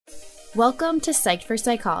Welcome to Psyched for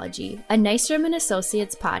Psychology, a Nystrom &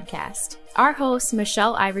 Associates podcast. Our hosts,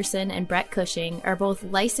 Michelle Iverson and Brett Cushing, are both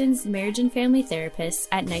licensed marriage and family therapists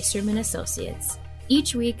at Nystrom & Associates.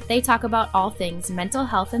 Each week, they talk about all things mental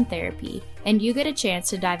health and therapy, and you get a chance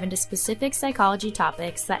to dive into specific psychology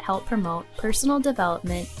topics that help promote personal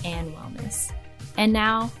development and wellness. And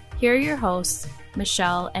now, here are your hosts,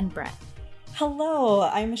 Michelle and Brett. Hello,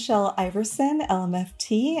 I'm Michelle Iverson,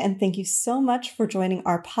 LMFT, and thank you so much for joining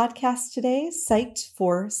our podcast today, Psyched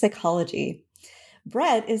for Psychology.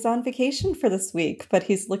 Brett is on vacation for this week, but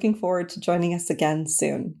he's looking forward to joining us again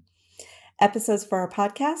soon. Episodes for our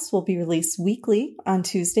podcast will be released weekly on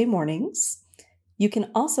Tuesday mornings. You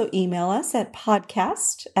can also email us at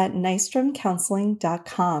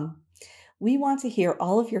podcast@nystromcounseling.com. We want to hear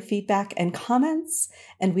all of your feedback and comments,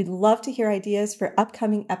 and we'd love to hear ideas for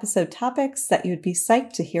upcoming episode topics that you'd be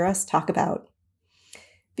psyched to hear us talk about.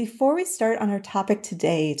 Before we start on our topic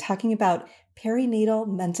today, talking about perinatal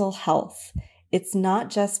mental health, it's not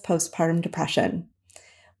just postpartum depression.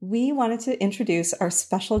 We wanted to introduce our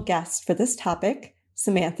special guest for this topic,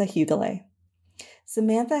 Samantha Hughley.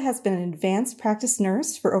 Samantha has been an advanced practice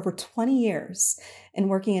nurse for over 20 years and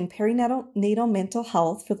working in perinatal mental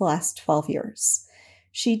health for the last 12 years.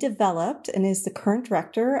 She developed and is the current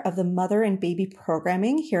director of the Mother and Baby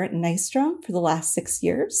Programming here at Nystrom for the last 6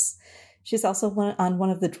 years. She's also on one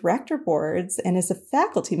of the director boards and is a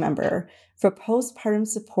faculty member for Postpartum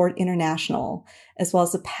Support International, as well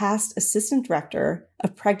as a past assistant director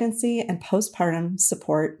of Pregnancy and Postpartum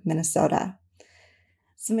Support Minnesota.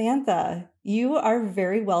 Samantha, you are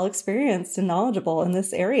very well experienced and knowledgeable in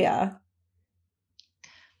this area.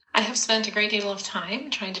 I have spent a great deal of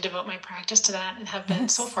time trying to devote my practice to that and have been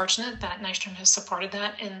so fortunate that Nystrom has supported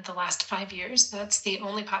that in the last 5 years. That's the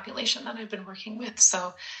only population that I've been working with. So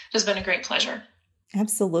it has been a great pleasure.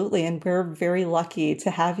 Absolutely. And we're very lucky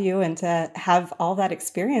to have you and to have all that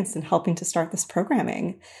experience in helping to start this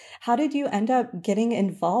programming. How did you end up getting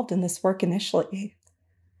involved in this work initially?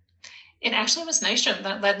 It actually was Nystrom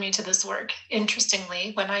that led me to this work.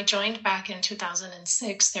 Interestingly, when I joined back in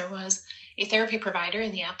 2006, there was a therapy provider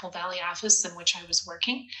in the Apple Valley office in which I was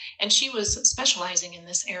working, and she was specializing in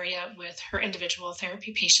this area with her individual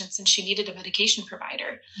therapy patients, and she needed a medication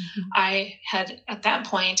provider. Mm-hmm. I had, at that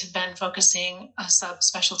point, been focusing a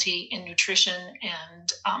subspecialty in nutrition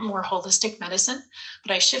and more holistic medicine,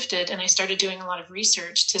 but I shifted and I started doing a lot of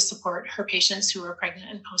research to support her patients who were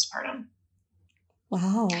pregnant and postpartum.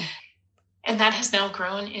 Wow. And that has now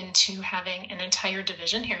grown into having an entire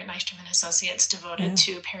division here at Nystrom & Associates devoted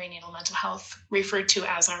to perinatal mental health, referred to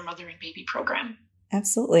as our Mother and Baby Program.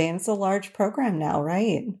 Absolutely. And it's a large program now,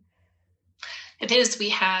 right? It is. We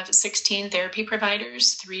have 16 therapy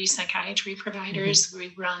providers, 3 psychiatry providers. Mm-hmm.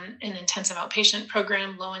 We run an intensive outpatient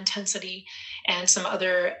program, low intensity, and some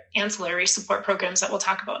other ancillary support programs that we'll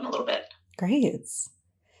talk about in a little bit. Great.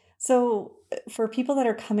 So for people that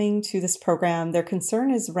are coming to this program, their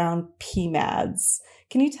concern is around PMADs.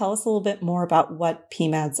 Can you tell us a little bit more about what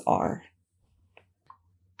PMADs are?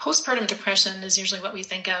 Postpartum depression is usually what we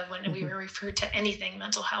think of when we refer to anything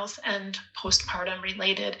mental health and postpartum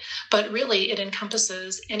related, but really it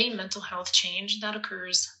encompasses any mental health change that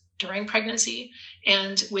occurs during pregnancy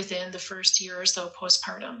and within the first year or so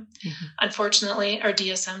postpartum. Mm-hmm. Unfortunately, our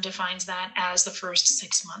DSM defines that as the first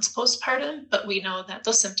 6 months postpartum, but we know that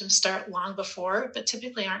those symptoms start long before, but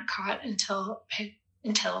typically aren't caught until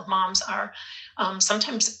moms are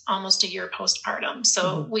sometimes almost a year postpartum.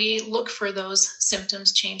 So we look for those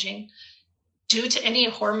symptoms changing due to any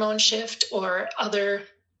hormone shift or other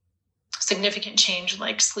significant change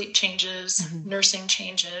like sleep changes, nursing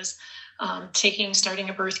changes,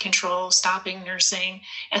 starting a birth control, stopping nursing,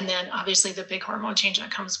 and then obviously the big hormone change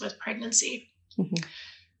that comes with pregnancy. Mm-hmm.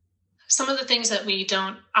 Some of the things that we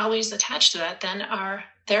don't always attach to that then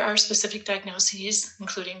there are specific diagnoses,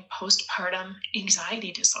 including postpartum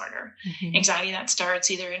anxiety disorder, anxiety that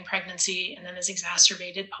starts either in pregnancy and then is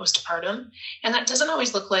exacerbated postpartum. And that doesn't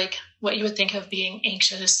always look like what you would think of being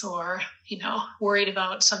anxious or, worried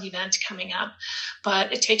about some event coming up,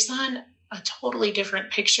 but it takes on a totally different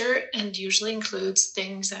picture and usually includes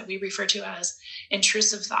things that we refer to as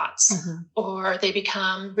intrusive thoughts, or they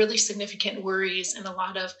become really significant worries and a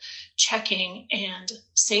lot of checking and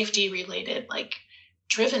safety related, like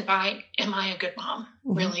driven by, am I a good mom?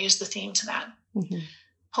 Really is the theme to that.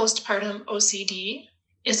 Postpartum OCD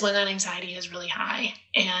is when that anxiety is really high,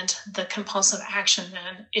 and the compulsive action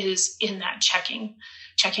then is in that checking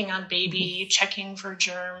on baby, checking for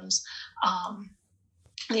germs.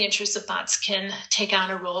 The intrusive thoughts can take on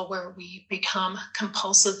a role where we become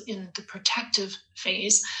compulsive in the protective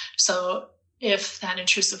phase. So if that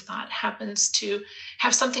intrusive thought happens to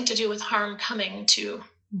have something to do with harm coming to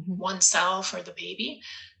oneself or the baby,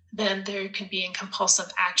 then there can be a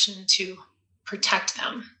compulsive action to protect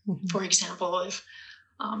them. For example, if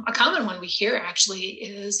a common one we hear actually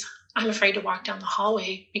is, I'm afraid to walk down the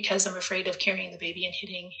hallway because I'm afraid of carrying the baby and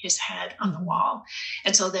hitting his head on the wall.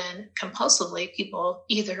 And so then compulsively people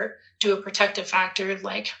either do a protective factor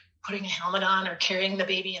like putting a helmet on or carrying the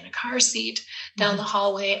baby in a car seat down the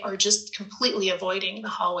hallway, or just completely avoiding the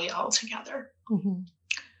hallway altogether.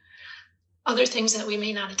 Other things that we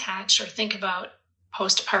may not attach or think about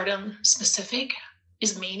postpartum specific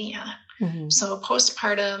is mania. So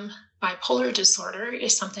postpartum bipolar disorder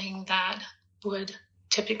is something that would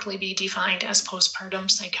typically be defined as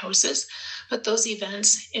postpartum psychosis, but those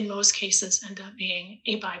events in most cases end up being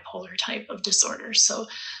a bipolar type of disorder. So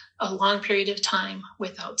a long period of time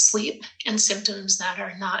without sleep and symptoms that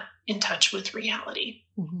are not in touch with reality.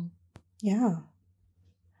 Yeah.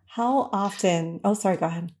 How often? Oh, sorry, go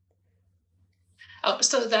ahead.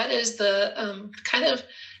 So that is the kind of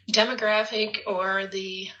demographic or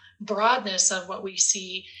the broadness of what we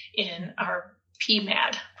see in our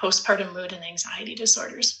PMAD, postpartum mood and anxiety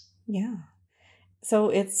disorders. Yeah. So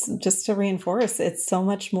it's just to reinforce, it's so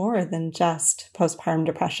much more than just postpartum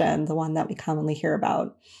depression, the one that we commonly hear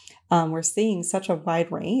about. We're seeing such a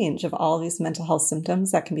wide range of all of these mental health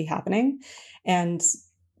symptoms that can be happening, and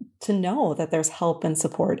to know that there's help and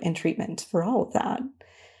support and treatment for all of that.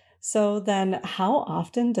 So then how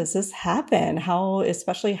often does this happen?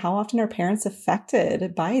 Especially how often are parents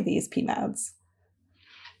affected by these PMADs?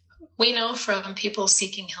 We know from people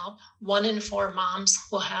seeking help, 1 in 4 moms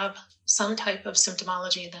will have some type of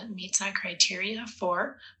symptomology that meets that criteria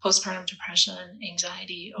for postpartum depression,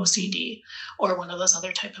 anxiety, OCD, or one of those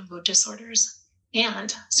other type of mood disorders.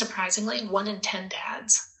 And surprisingly, 1 in 10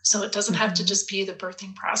 dads. So it doesn't have to just be the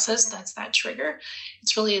birthing process that's that trigger.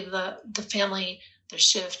 It's really the family, the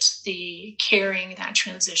shift, the caring, that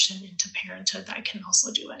transition into parenthood that can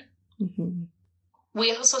also do it.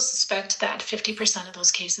 We also suspect that 50% of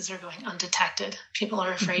those cases are going undetected. People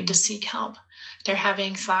are afraid to seek help. They're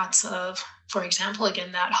having thoughts of, for example,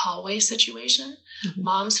 again, that hallway situation.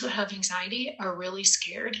 Moms who have anxiety are really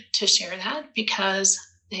scared to share that because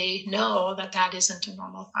they know that that isn't a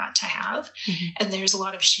normal thought to have. And there's a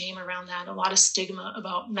lot of shame around that, a lot of stigma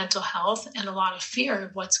about mental health, and a lot of fear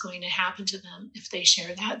of what's going to happen to them if they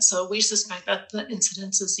share that. So we suspect that the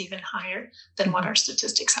incidence is even higher than what our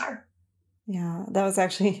statistics are. Yeah, that was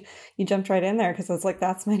actually, you jumped right in there because I was like,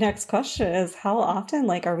 that's my next question is how often,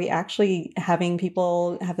 are we actually having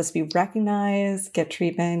people have this be recognized, get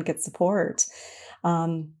treatment, get support?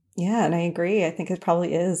 Yeah, and I agree. I think it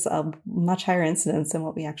probably is a much higher incidence than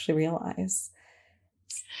what we actually realize.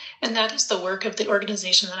 And that is the work of the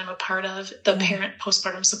organization that I'm a part of, the Parent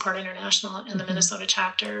Postpartum Support International and the Minnesota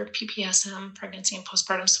chapter, PPSM, Pregnancy and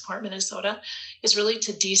Postpartum Support Minnesota, is really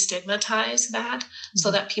to destigmatize that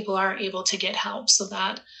so that people are able to get help, so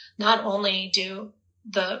that not only do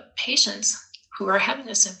the patients who are having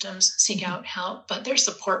the symptoms seek out help, but their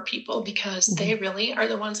support people, because they really are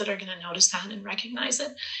the ones that are going to notice that and recognize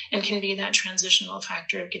it and can be that transitional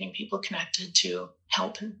factor of getting people connected to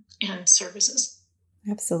help and services.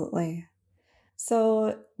 Absolutely.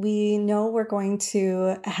 So we know we're going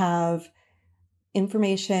to have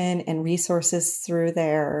information and resources through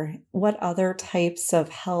there. What other types of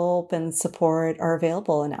help and support are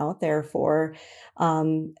available and out there for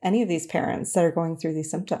any of these parents that are going through these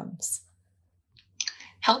symptoms?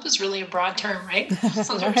 Help is really a broad term, right?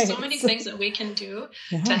 So there are so many things that we can do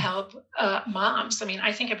to help moms. I mean,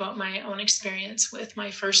 I think about my own experience with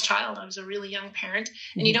my first child. I was a really young parent,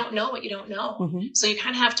 and you don't know what you don't know. So you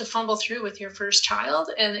kind of have to fumble through with your first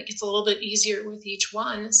child, and it gets a little bit easier with each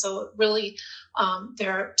one. So really,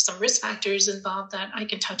 there are some risk factors involved that I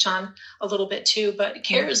can touch on a little bit too, but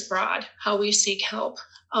care is broad, how we seek help.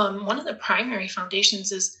 One of the primary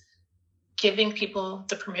foundations is giving people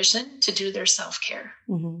the permission to do their self-care.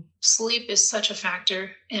 Sleep is such a factor,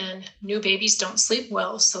 and new babies don't sleep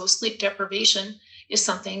well. So sleep deprivation is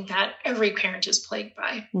something that every parent is plagued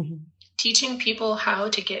by. Teaching people how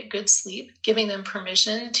to get good sleep, giving them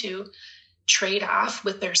permission to trade off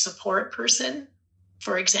with their support person.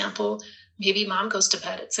 For example, maybe mom goes to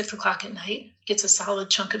bed at 6 o'clock at night, gets a solid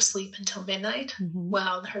chunk of sleep until midnight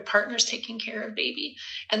while her partner's taking care of baby.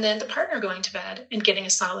 And then the partner going to bed and getting a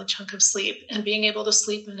solid chunk of sleep and being able to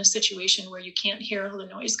sleep in a situation where you can't hear all the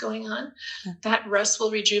noise going on. That restful,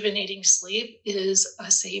 rejuvenating sleep is a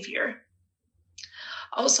savior.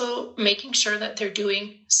 Also, making sure that they're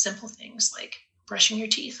doing simple things like brushing your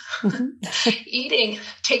teeth, Mm-hmm. eating,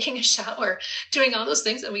 taking a shower, doing all those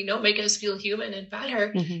things that we know make us feel human and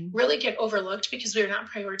better, really get overlooked because we're not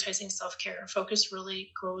prioritizing self-care. Our focus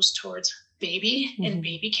really goes towards baby and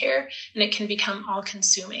baby care, and it can become all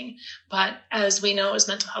consuming. But as we know, as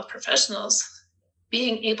mental health professionals,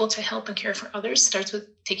 being able to help and care for others starts with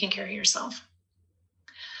taking care of yourself.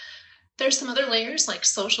 There's some other layers like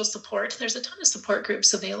social support. There's a ton of support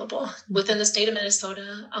groups available within the state of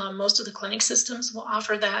Minnesota. Most of the clinic systems will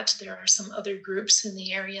offer that. There are some other groups in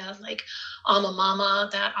the area like Alma Mama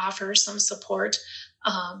that offers some support.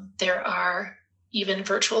 There are even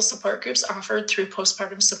virtual support groups offered through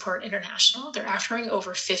Postpartum Support International. They're offering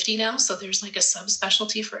over 50 now, so there's like a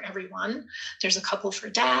subspecialty for everyone. There's a couple for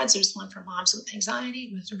dads. There's one for moms with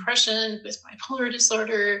anxiety, with depression, with bipolar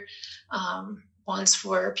disorder, ones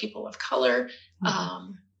for people of color,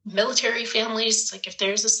 military families. Like if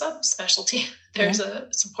there's a subspecialty, there's a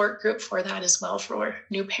support group for that as well for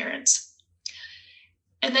new parents.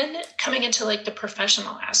 And then coming into like the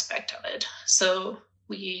professional aspect of it. So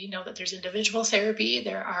we know that there's individual therapy.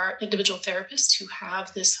 There are individual therapists who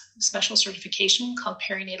have this special certification called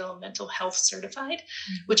Perinatal Mental Health Certified,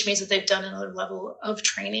 which means that they've done another level of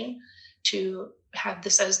training to have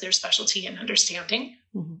this as their specialty and understanding.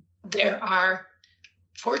 There are,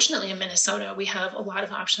 fortunately in Minnesota, we have a lot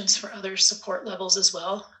of options for other support levels as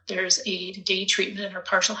well. There's a day treatment or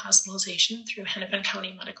partial hospitalization through Hennepin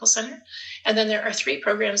County Medical Center. And then there are 3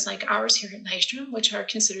 programs like ours here at Nystrom, which are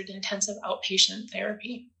considered intensive outpatient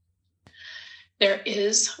therapy. There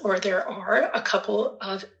are a couple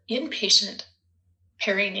of inpatient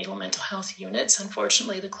perinatal mental health units.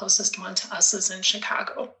 Unfortunately, the closest one to us is in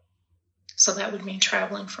Chicago. So that would mean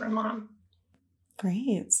traveling for a mom.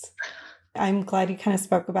 Great. I'm glad you kind of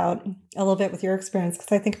spoke about a little bit with your experience,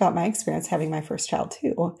 because I think about my experience having my first child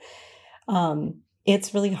too.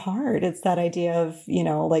 It's really hard. It's that idea of,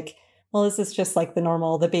 like, well, is this just like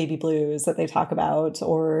the baby blues that they talk about,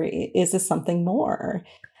 or is this something more?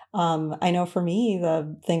 I know for me,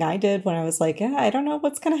 the thing I did when I was like, I don't know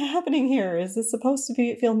what's kind of happening here. Is this supposed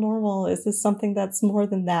to feel normal? Is this something that's more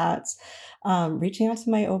than that? Reaching out to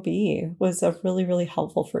my OB was a really, really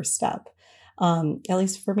helpful first step. At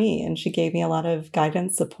least for me. And she gave me a lot of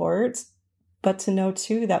guidance, support, but to know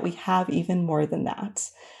too that we have even more than that.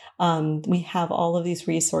 We have all of these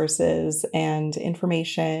resources and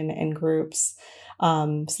information and groups,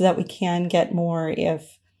 so that we can get more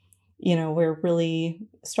if, we're really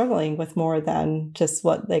struggling with more than just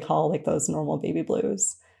what they call like those normal baby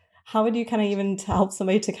blues. How would you kind of even help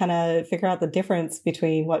somebody to kind of figure out the difference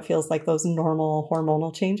between what feels like those normal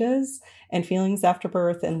hormonal changes and feelings after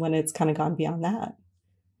birth and when it's kind of gone beyond that?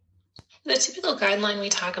 The typical guideline we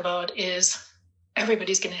talk about is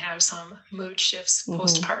everybody's going to have some mood shifts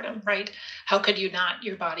postpartum, right? How could you not?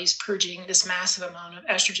 Your body's purging this massive amount of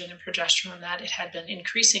estrogen and progesterone that it had been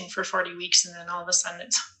increasing for 40 weeks, and then all of a sudden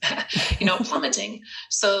it's, plummeting.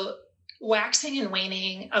 So waxing and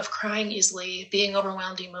waning of crying easily, being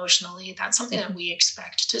overwhelmed emotionally, that's something that we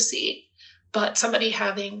expect to see. But somebody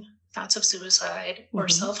having thoughts of suicide or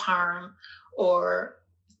self-harm, or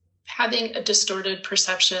having a distorted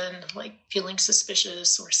perception, like feeling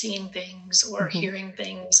suspicious or seeing things or hearing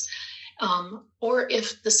things, or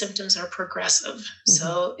if the symptoms are progressive.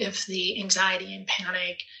 So if the anxiety and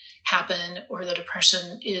panic happen or the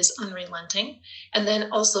depression is unrelenting. And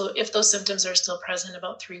then also if those symptoms are still present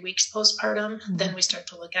about 3 weeks postpartum, then we start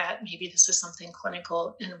to look at maybe this is something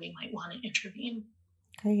clinical and we might want to intervene.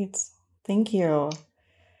 Great. Thank you.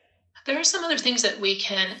 There are some other things that we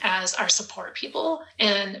can, as our support people,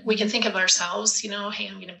 and we can think of ourselves, hey,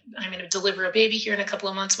 I'm going to deliver a baby here in a couple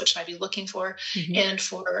of months. What should I be looking for? And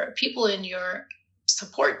for people in your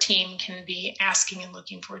support team can be asking and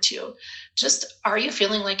looking for too. Just, are you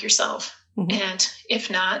feeling like yourself? And if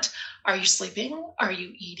not, are you sleeping? Are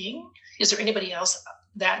you eating? Is there anybody else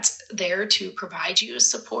that's there to provide you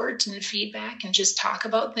support and feedback and just talk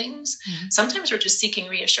about things? Sometimes we're just seeking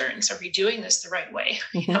reassurance. Are we doing this the right way?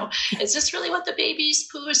 Is this really what the baby's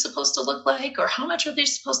poo is supposed to look like? Or how much are they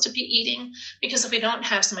supposed to be eating? Because if we don't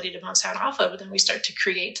have somebody to bounce that off of, then we start to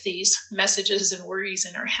create these messages and worries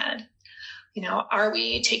in our head. Are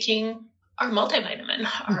we taking our multivitamin?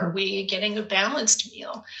 Are we getting a balanced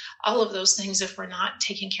meal? All of those things, if we're not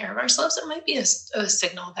taking care of ourselves, it might be a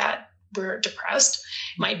signal that we're depressed.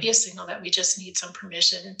 It might be a signal that we just need some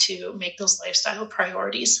permission to make those lifestyle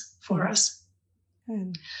priorities for us.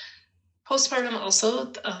 Postpartum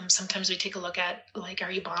also, sometimes we take a look at, like,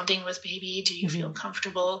 are you bonding with baby? Do you feel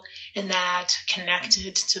comfortable in that,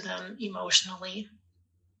 connected to them emotionally?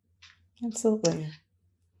 Absolutely.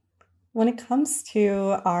 When it comes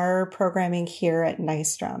to our programming here at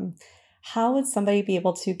Nystrom, how would somebody be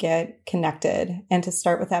able to get connected and to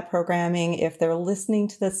start with that programming if they're listening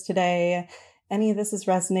to this today? Any of this is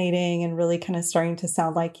resonating and really kind of starting to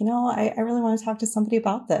sound like, I really want to talk to somebody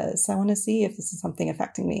about this. I want to see if this is something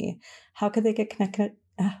affecting me. How could they get connected?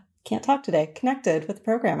 Can't talk today. Connected with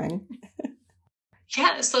programming.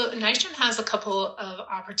 Yeah, so Nystrom has a couple of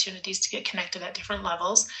opportunities to get connected at different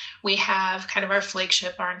levels. We have kind of our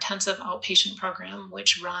flagship, our intensive outpatient program,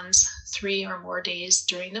 which runs 3 or more days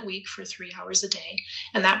during the week for 3 hours a day.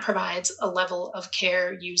 And that provides a level of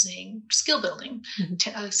care using skill building,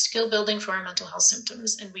 skill building for our mental health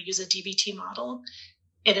symptoms. And we use a DBT model.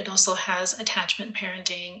 And it also has attachment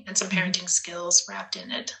parenting and some parenting skills wrapped in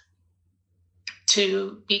it.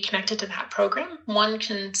 To be connected to that program, one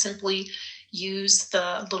can simply use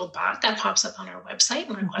the little bot that pops up on our website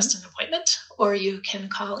and request an appointment, or you can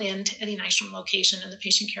call in to any Nystrom location and the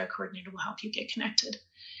patient care coordinator will help you get connected.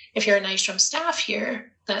 If you're a Nystrom staff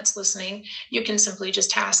here that's listening, you can simply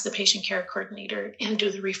just task the patient care coordinator and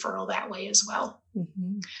do the referral that way as well.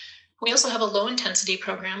 We also have a low intensity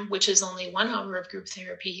program, which is only 1 hour of group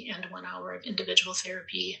therapy and 1 hour of individual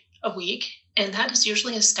therapy a week. And that is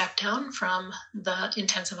usually a step down from the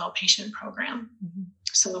intensive outpatient program.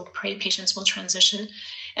 So patients will transition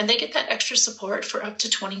and they get that extra support for up to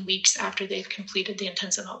 20 weeks after they've completed the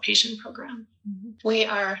intensive outpatient program. We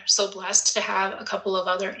are so blessed to have a couple of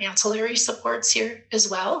other ancillary supports here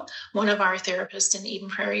as well. One of our therapists in Eden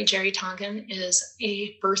Prairie, Jerry Tongan, is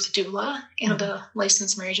a birth doula and a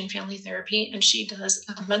licensed marriage and family therapy, and she does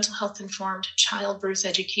a mental health informed childbirth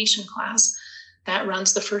education class that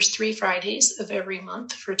runs the first 3 Fridays of every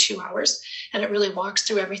month for 2 hours. And it really walks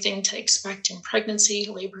through everything to expect in pregnancy,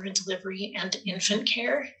 labor and delivery, and infant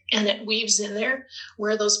care. And it weaves in there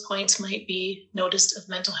where those points might be noticed of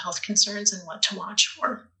mental health concerns and what to watch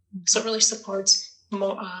for. So it really supports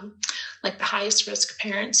like the highest risk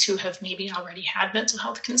parents who have maybe already had mental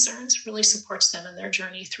health concerns, really supports them in their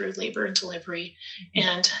journey through labor and delivery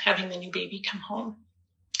and having the new baby come home.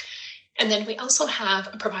 And then we also have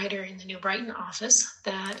a provider in the New Brighton office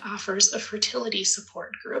that offers a fertility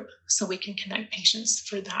support group. So we can connect patients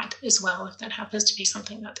for that as well, if that happens to be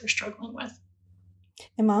something that they're struggling with.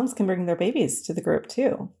 And moms can bring their babies to the group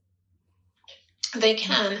too. They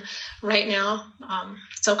can right now.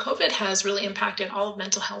 So COVID has really impacted all of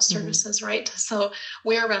mental health services, right? So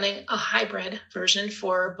we're running a hybrid version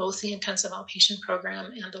for both the intensive outpatient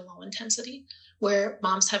program and the low intensity, where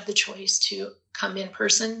moms have the choice to come in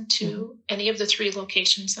person to any of the 3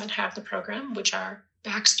 locations that have the program, which are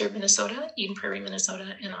Baxter, Minnesota, Eden Prairie,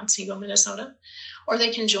 Minnesota, and Otsego, Minnesota, or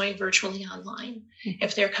they can join virtually online.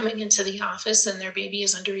 If they're coming into the office and their baby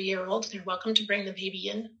is under a year old, they're welcome to bring the baby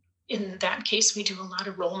in. In that case, we do a lot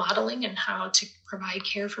of role modeling and how to provide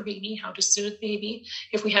care for baby, how to soothe baby.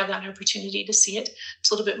 If we have that opportunity to see it, it's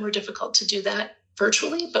a little bit more difficult to do that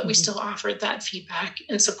virtually, but we still offer that feedback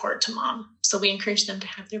and support to mom. So we encourage them to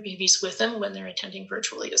have their babies with them when they're attending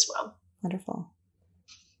virtually as well. Wonderful.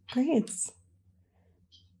 Great.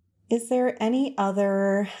 Is there any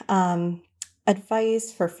other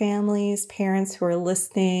advice for families, parents who are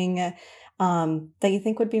listening that you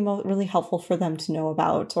think would be really helpful for them to know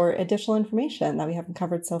about, or additional information that we haven't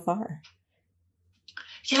covered so far?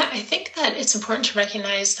 Yeah, I think that it's important to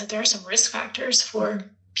recognize that there are some risk factors for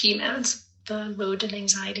PMADs, the mood and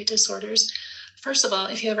anxiety disorders. First of all,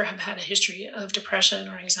 if you ever have had a history of depression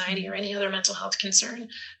or anxiety or any other mental health concern,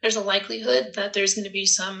 there's a likelihood that there's going to be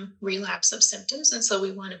some relapse of symptoms. And so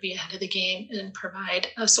we want to be ahead of the game and provide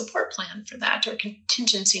a support plan for that, or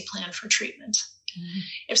contingency plan for treatment.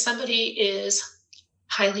 If somebody is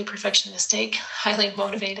highly perfectionistic, highly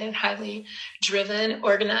motivated, highly driven,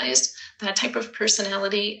 organized, that type of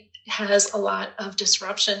personality has a lot of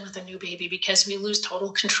disruption with a new baby because we lose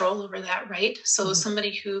total control over that, right? So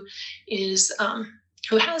somebody who is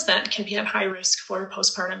who has that can be at high risk for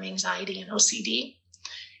postpartum anxiety and OCD.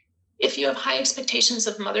 If you have high expectations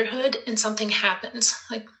of motherhood and something happens,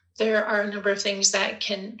 like there are a number of things that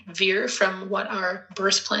can veer from what our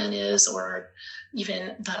birth plan is, or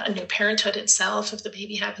even the new parenthood itself, if the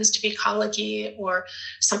baby happens to be colicky or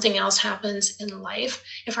something else happens in life.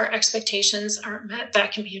 If our expectations aren't met,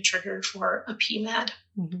 that can be a trigger for a PMAD.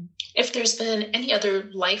 If there's been any other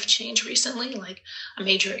life change recently, like a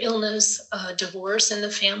major illness, a divorce in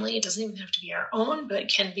the family, it doesn't even have to be our own, but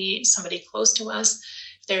it can be somebody close to us.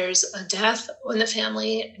 If there's a death in the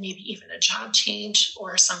family, maybe even a job change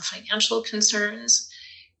or some financial concerns,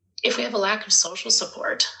 If we have a lack of social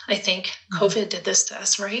support, I think COVID did this to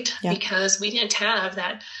us, right? Yeah. Because we didn't have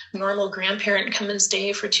that normal grandparent come and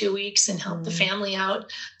stay for 2 weeks and help the family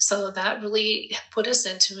out. So that really put us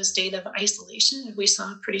into a state of isolation. We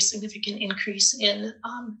saw a pretty significant increase in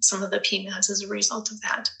some of the PMADs as a result of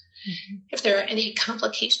that. If there are any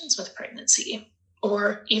complications with pregnancy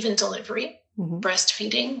or even delivery,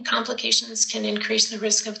 breastfeeding complications can increase the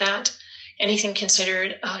risk of that. Anything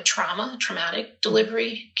considered traumatic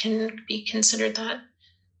delivery can be considered that.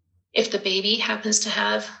 If the baby happens to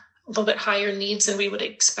have a little bit higher needs than we would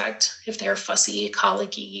expect, if they're fussy,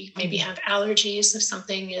 colicky, maybe have allergies, if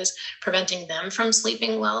something is preventing them from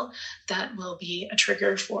sleeping well, that will be a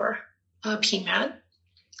trigger for PMAD.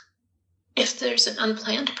 If there's an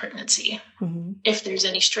unplanned pregnancy, if there's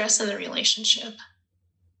any stress in the relationship,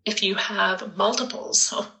 if you have multiples,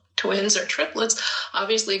 so twins or triplets,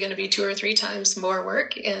 obviously going to be 2 or 3 times more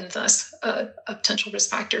work and thus a potential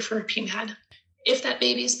risk factor for a PMAD. If that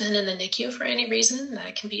baby's been in the NICU for any reason,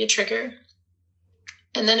 that can be a trigger.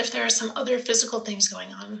 And then if there are some other physical things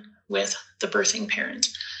going on with the birthing parent,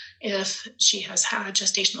 if she has had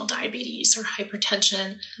gestational diabetes or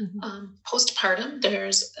hypertension, postpartum,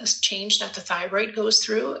 there's a change that the thyroid goes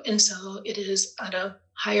through. And so it is at a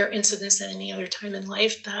higher incidence than any other time in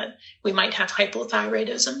life that we might have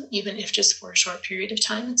hypothyroidism, even if just for a short period of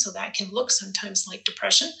time. And so that can look sometimes like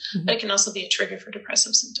depression, but it can also be a trigger for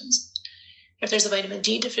depressive symptoms. If there's a vitamin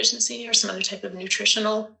D deficiency or some other type of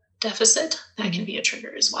nutritional deficit, that can be a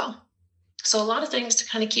trigger as well. So a lot of things to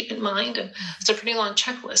kind of keep in mind, and it's a pretty long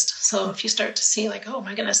checklist. So if you start to see like, oh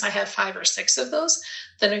my goodness, I have 5 or 6 of those,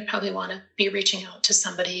 then I probably want to be reaching out to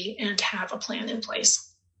somebody and have a plan in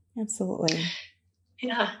place. Absolutely.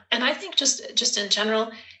 Yeah. And I think just in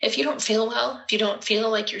general, if you don't feel well, if you don't feel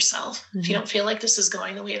like yourself, if you don't feel like this is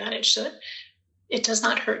going the way that it should, it does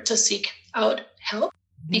not hurt to seek out help.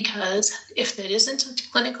 Because if it isn't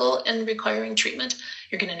clinical and requiring treatment,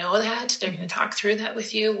 you're going to know that. They're going to talk through that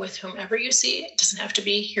with you, with whomever you see. It doesn't have to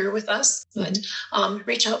be here with us, but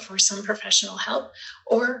reach out for some professional help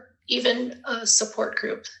or even a support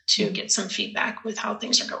group to get some feedback with how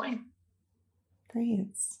things are going. Great.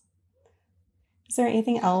 Is there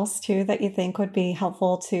anything else, too, that you think would be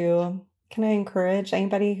helpful to kind of encourage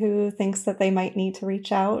anybody who thinks that they might need to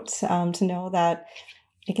reach out to know that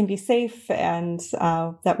it can be safe and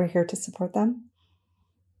that we're here to support them?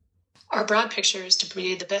 Our broad picture is to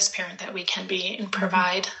be the best parent that we can be and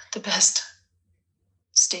provide the best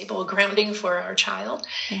stable grounding for our child.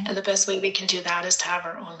 And the best way we can do that is to have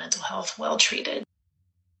our own mental health well treated.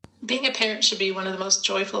 Being a parent should be one of the most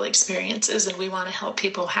joyful experiences, and we want to help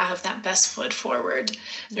people have that best foot forward.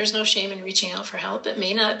 There's no shame in reaching out for help. It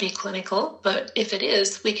may not be clinical, but if it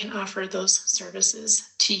is, we can offer those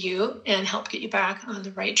services to you and help get you back on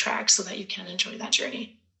the right track so that you can enjoy that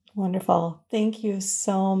journey. Wonderful. Thank you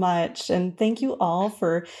so much. And thank you all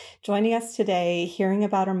for joining us today, hearing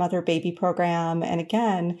about our Mother-Baby program. And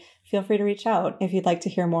again, feel free to reach out if you'd like to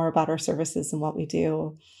hear more about our services and what we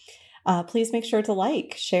do. Please make sure to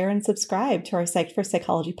like, share, and subscribe to our Psyched for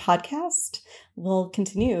Psychology podcast. We'll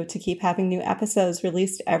continue to keep having new episodes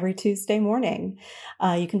released every Tuesday morning.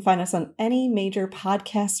 You can find us on any major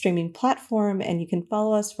podcast streaming platform, and you can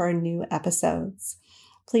follow us for our new episodes.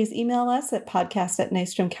 Please email us at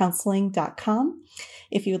podcast@nystromcounseling.com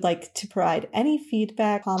if you would like to provide any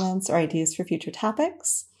feedback, comments, or ideas for future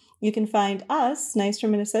topics. You can find us,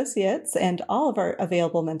 Nystrom and Associates, and all of our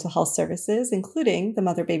available mental health services, including the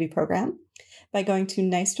Mother-Baby program, by going to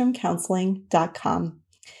nystromcounseling.com.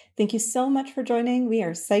 Thank you so much for joining. We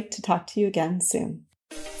are psyched to talk to you again soon.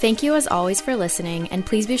 Thank you as always for listening, and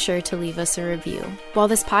please be sure to leave us a review. While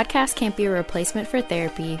this podcast can't be a replacement for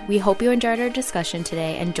therapy, we hope you enjoyed our discussion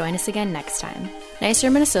today and join us again next time.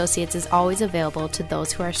 Nystrom and Associates is always available to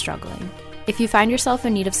those who are struggling. If you find yourself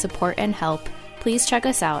in need of support and help, please check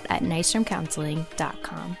us out at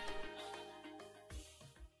nystromcounseling.com.